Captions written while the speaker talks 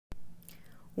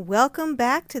Welcome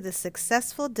back to the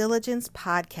Successful Diligence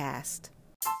podcast.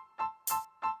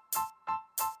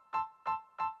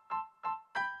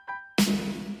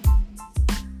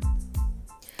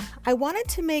 I wanted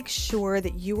to make sure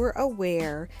that you were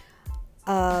aware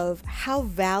of how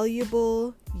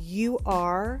valuable you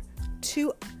are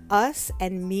to us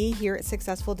and me here at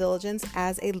Successful Diligence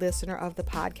as a listener of the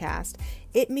podcast.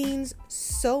 It means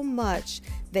so much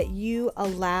that you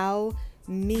allow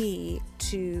me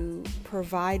to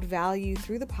provide value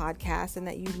through the podcast and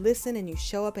that you listen and you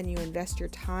show up and you invest your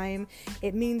time.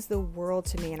 It means the world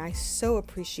to me and I so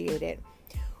appreciate it.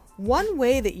 One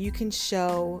way that you can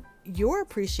show your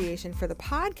appreciation for the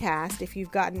podcast, if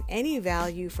you've gotten any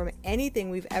value from anything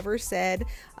we've ever said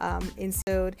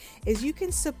is you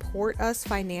can support us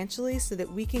financially so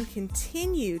that we can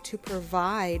continue to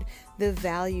provide the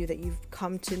value that you've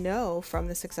come to know from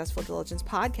the Successful Diligence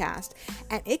podcast.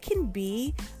 And it can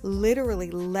be literally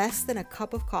less than a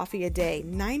cup of coffee a day,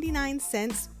 99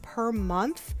 cents per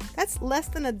month. That's less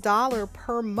than $1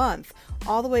 per month,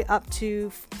 all the way up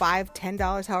to $5,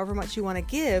 $10, however much you want to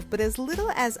give. But as little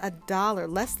as $1,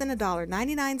 less than $1,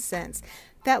 99 cents,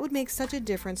 that would make such a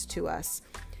difference to us.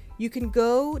 You can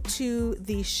go to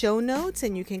the show notes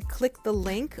and you can click the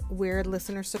link where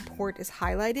listener support is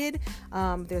highlighted.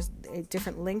 There's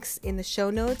different links in the show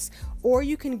notes, or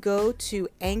you can go to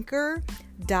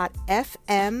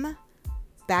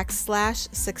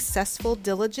anchor.fm/successful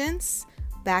diligence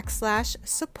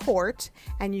 /support,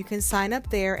 and you can sign up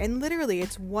there, and literally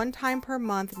it's one time per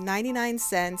month, 99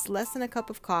 cents, less than a cup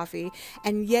of coffee,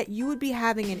 and yet you would be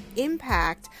having an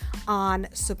impact on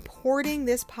supporting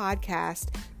this podcast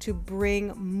to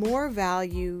bring more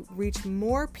value, reach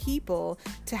more people,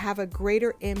 to have a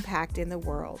greater impact in the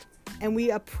world. And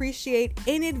we appreciate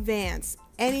in advance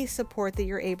any support that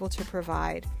you're able to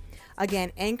provide.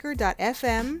 Again,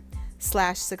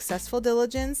 anchor.fm/successful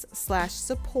diligence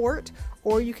 /support,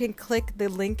 or you can click the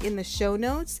link in the show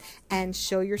notes and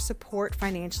show your support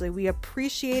financially. We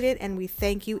appreciate it and we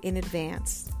thank you in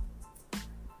advance.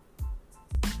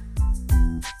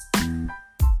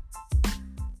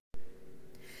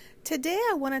 Today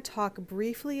I want to talk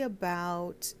briefly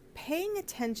about paying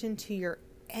attention to your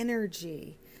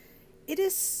energy. It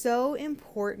is so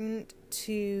important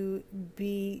to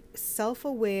be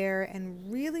self-aware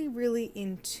and really, really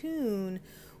in tune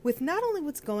with not only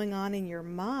what's going on in your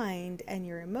mind and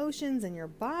your emotions and your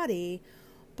body,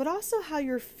 but also how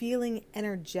you're feeling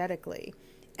energetically.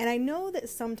 And I know that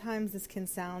sometimes this can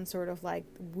sound sort of like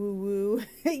woo-woo,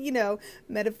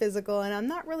 metaphysical, and I'm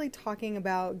not really talking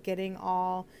about getting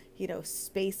all,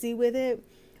 spacey with it,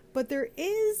 but there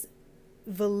is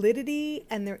validity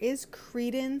and there is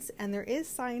credence and there is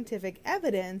scientific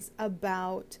evidence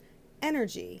about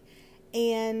energy.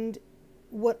 And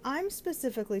what I'm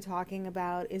specifically talking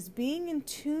about is being in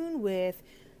tune with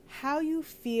how you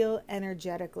feel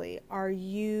energetically. Are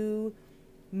you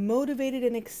motivated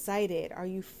and excited? Are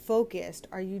you focused?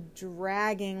 Are you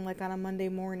dragging like on a Monday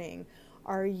morning?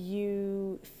 Are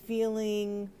you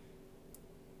feeling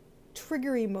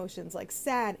trigger emotions like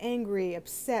sad, angry,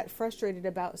 upset, frustrated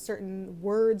about certain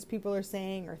words people are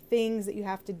saying or things that you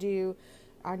have to do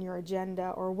on your agenda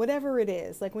or whatever it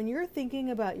is? Like when you're thinking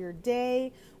about your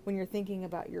day, when you're thinking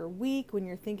about your week, when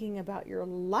you're thinking about your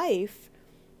life,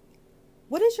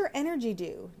 what does your energy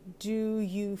do? Do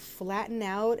you flatten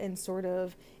out and sort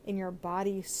of in your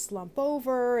body slump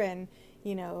over and,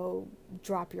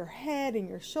 drop your head and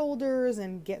your shoulders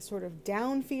and get sort of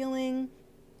down feeling?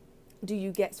 Do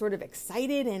you get sort of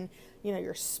excited and,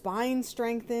 your spine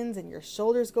strengthens and your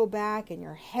shoulders go back and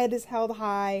your head is held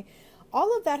high?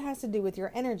 All of that has to do with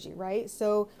your energy, right?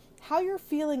 So how you're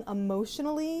feeling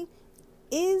emotionally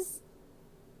is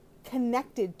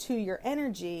connected to your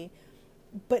energy,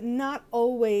 but not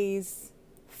always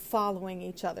following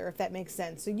each other, if that makes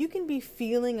sense. So you can be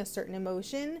feeling a certain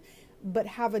emotion, but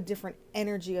have a different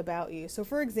energy about you. So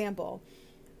for example,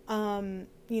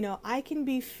 I can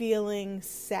be feeling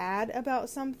sad about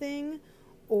something,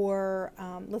 or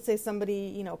let's say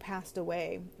somebody, passed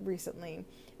away recently,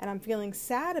 and I'm feeling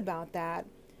sad about that,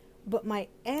 but my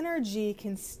energy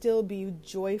can still be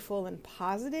joyful and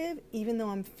positive, even though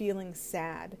I'm feeling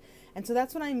sad. And so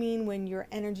that's what I mean when your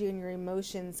energy and your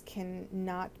emotions can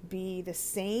not be the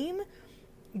same,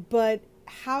 but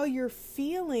how you're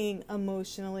feeling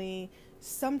emotionally,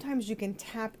 sometimes you can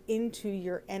tap into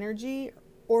your energy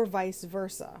or vice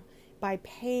versa by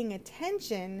paying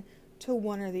attention to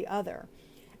one or the other.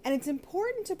 And it's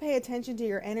important to pay attention to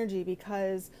your energy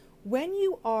because when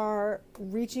you are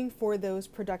reaching for those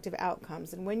productive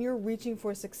outcomes and when you're reaching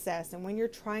for success and when you're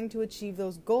trying to achieve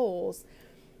those goals,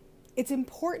 it's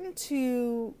important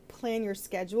to plan your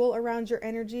schedule around your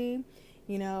energy.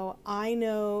 I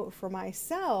know for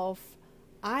myself,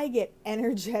 I get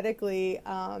energetically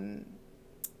high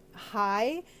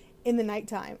in the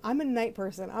nighttime. I'm a night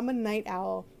person. I'm a night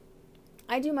owl.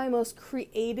 I do my most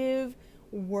creative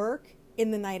work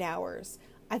in the night hours.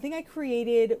 I think I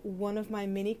created one of my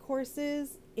mini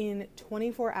courses in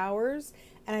 24 hours,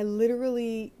 and I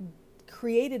literally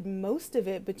created most of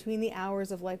it between the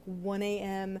hours of like 1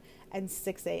 a.m. and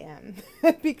 6 a.m.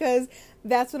 because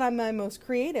that's when I'm my most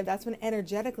creative. That's when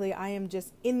energetically I am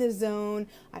just in the zone.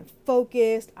 I'm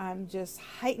focused. I'm just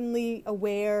heightenedly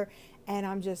aware, and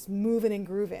I'm just moving and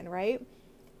grooving, right?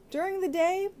 During the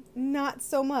day, not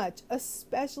so much,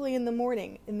 especially in the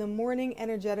morning. In the morning,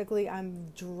 energetically,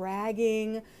 I'm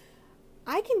dragging.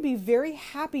 I can be very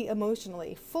happy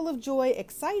emotionally, full of joy,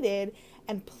 excited,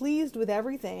 and pleased with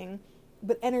everything.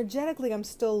 But energetically, I'm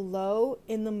still low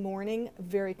in the morning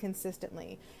very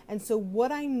consistently. And so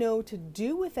what I know to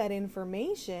do with that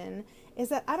information is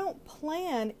that I don't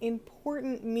plan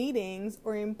important meetings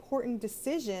or important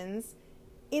decisions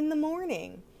in the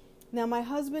morning. Now, my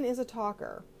husband is a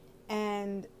talker,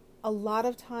 and a lot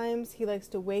of times he likes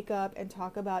to wake up and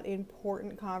talk about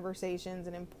important conversations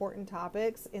and important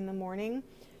topics in the morning.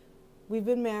 We've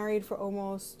been married for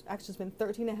it's been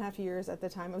 13 and a half years at the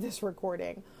time of this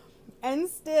recording. And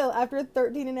still, after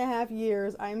 13 and a half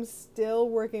years, I'm still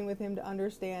working with him to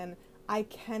understand I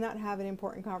cannot have an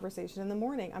important conversation in the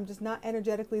morning. I'm just not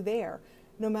energetically there.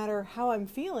 No matter how I'm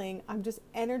feeling, I'm just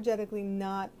energetically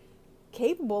not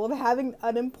capable of having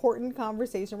an important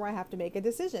conversation where I have to make a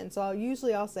decision. So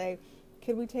I'll say,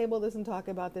 can we table this and talk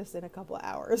about this in a couple of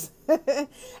hours?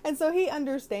 And so he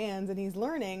understands and he's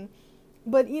learning,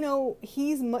 but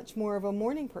he's much more of a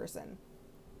morning person.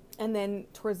 And then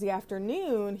towards the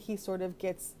afternoon, he sort of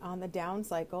gets on the down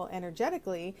cycle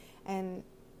energetically, and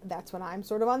that's when I'm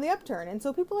sort of on the upturn. And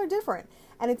so people are different.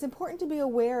 And it's important to be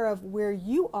aware of where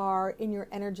you are in your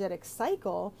energetic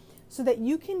cycle so that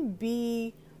you can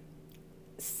be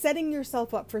setting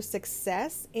yourself up for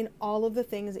success in all of the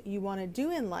things that you want to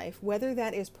do in life, whether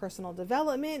that is personal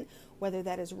development, whether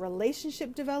that is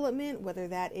relationship development, whether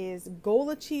that is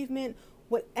goal achievement,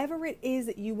 whatever it is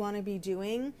that you want to be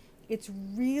doing. It's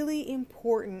really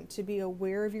important to be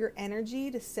aware of your energy,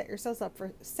 to set yourself up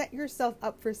for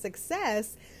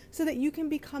success so that you can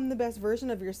become the best version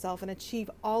of yourself and achieve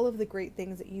all of the great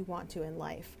things that you want to in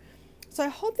life. So I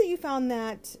hope that you found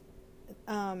that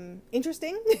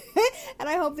interesting and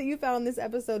I hope that you found this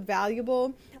episode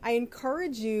valuable. I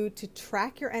encourage you to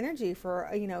track your energy for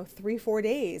 3-4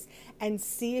 days and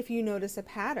see if you notice a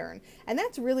pattern. And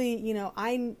that's really,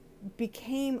 I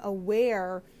became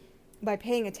aware by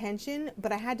paying attention,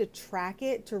 but I had to track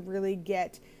it to really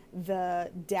get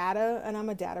the data, and I'm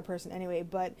a data person anyway,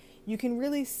 but you can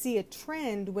really see a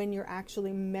trend when you're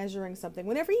actually measuring something.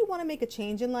 Whenever you want to make a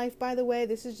change in life, by the way,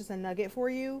 this is just a nugget for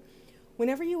you.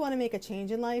 Whenever you want to make a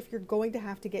change in life, you're going to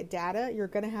have to get data. You're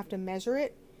going to have to measure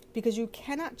it because you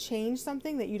cannot change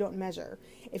something that you don't measure.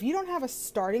 If you don't have a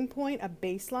starting point, a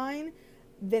baseline,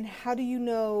 then how do you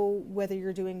know whether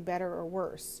you're doing better or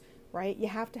worse? Right? You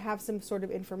have to have some sort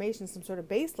of information, some sort of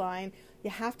baseline. You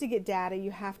have to get data.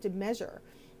 You have to measure.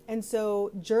 And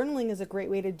so journaling is a great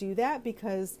way to do that,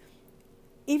 because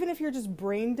even if you're just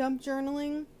brain dump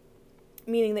journaling,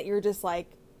 meaning that you're just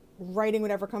like writing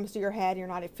whatever comes to your head, you're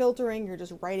not filtering, you're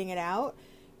just writing it out,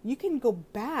 you can go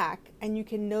back and you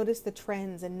can notice the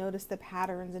trends and notice the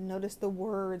patterns and notice the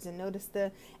words and notice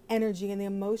the energy and the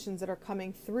emotions that are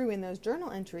coming through in those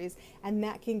journal entries. And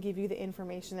that can give you the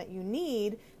information that you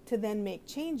need to then make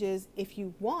changes if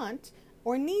you want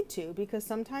or need to, because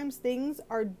sometimes things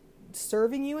are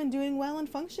serving you and doing well and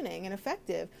functioning and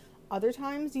effective. Other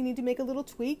times you need to make a little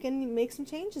tweak and make some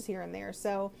changes here and there.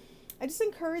 So I just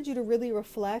encourage you to really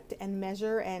reflect and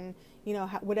measure, and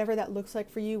whatever that looks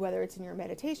like for you, whether it's in your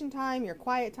meditation time, your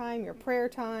quiet time, your prayer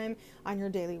time, on your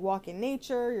daily walk in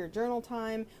nature, your journal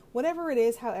time, whatever it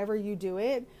is, however you do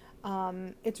it,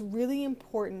 it's really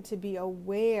important to be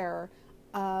aware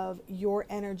of your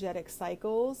energetic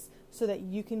cycles so that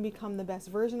you can become the best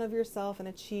version of yourself and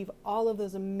achieve all of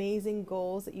those amazing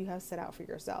goals that you have set out for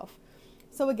yourself.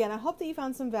 So again, I hope that you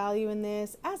found some value in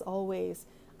this. As always,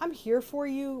 I'm here for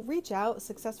you. Reach out,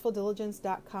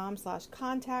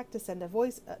 successfuldiligence.com/contact to send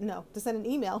to send an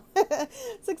email.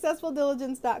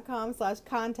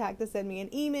 successfuldiligence.com/contact to send me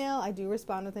an email. I do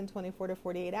respond within 24 to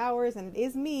 48 hours, and it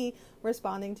is me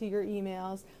responding to your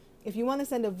emails. If you want to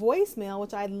send a voicemail,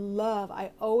 which I love,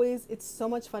 it's so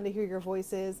much fun to hear your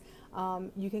voices.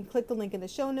 You can click the link in the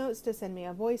show notes to send me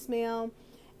a voicemail.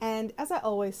 And as I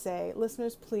always say,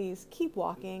 listeners, please keep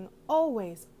walking.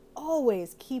 Always,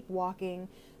 always keep walking,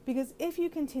 because if you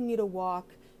continue to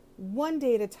walk one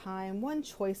day at a time, one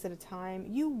choice at a time,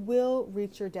 you will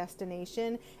reach your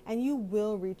destination, and you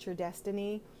will reach your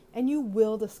destiny, and you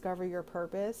will discover your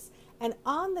purpose. And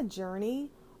on the journey,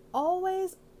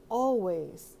 always,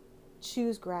 always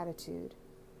choose gratitude.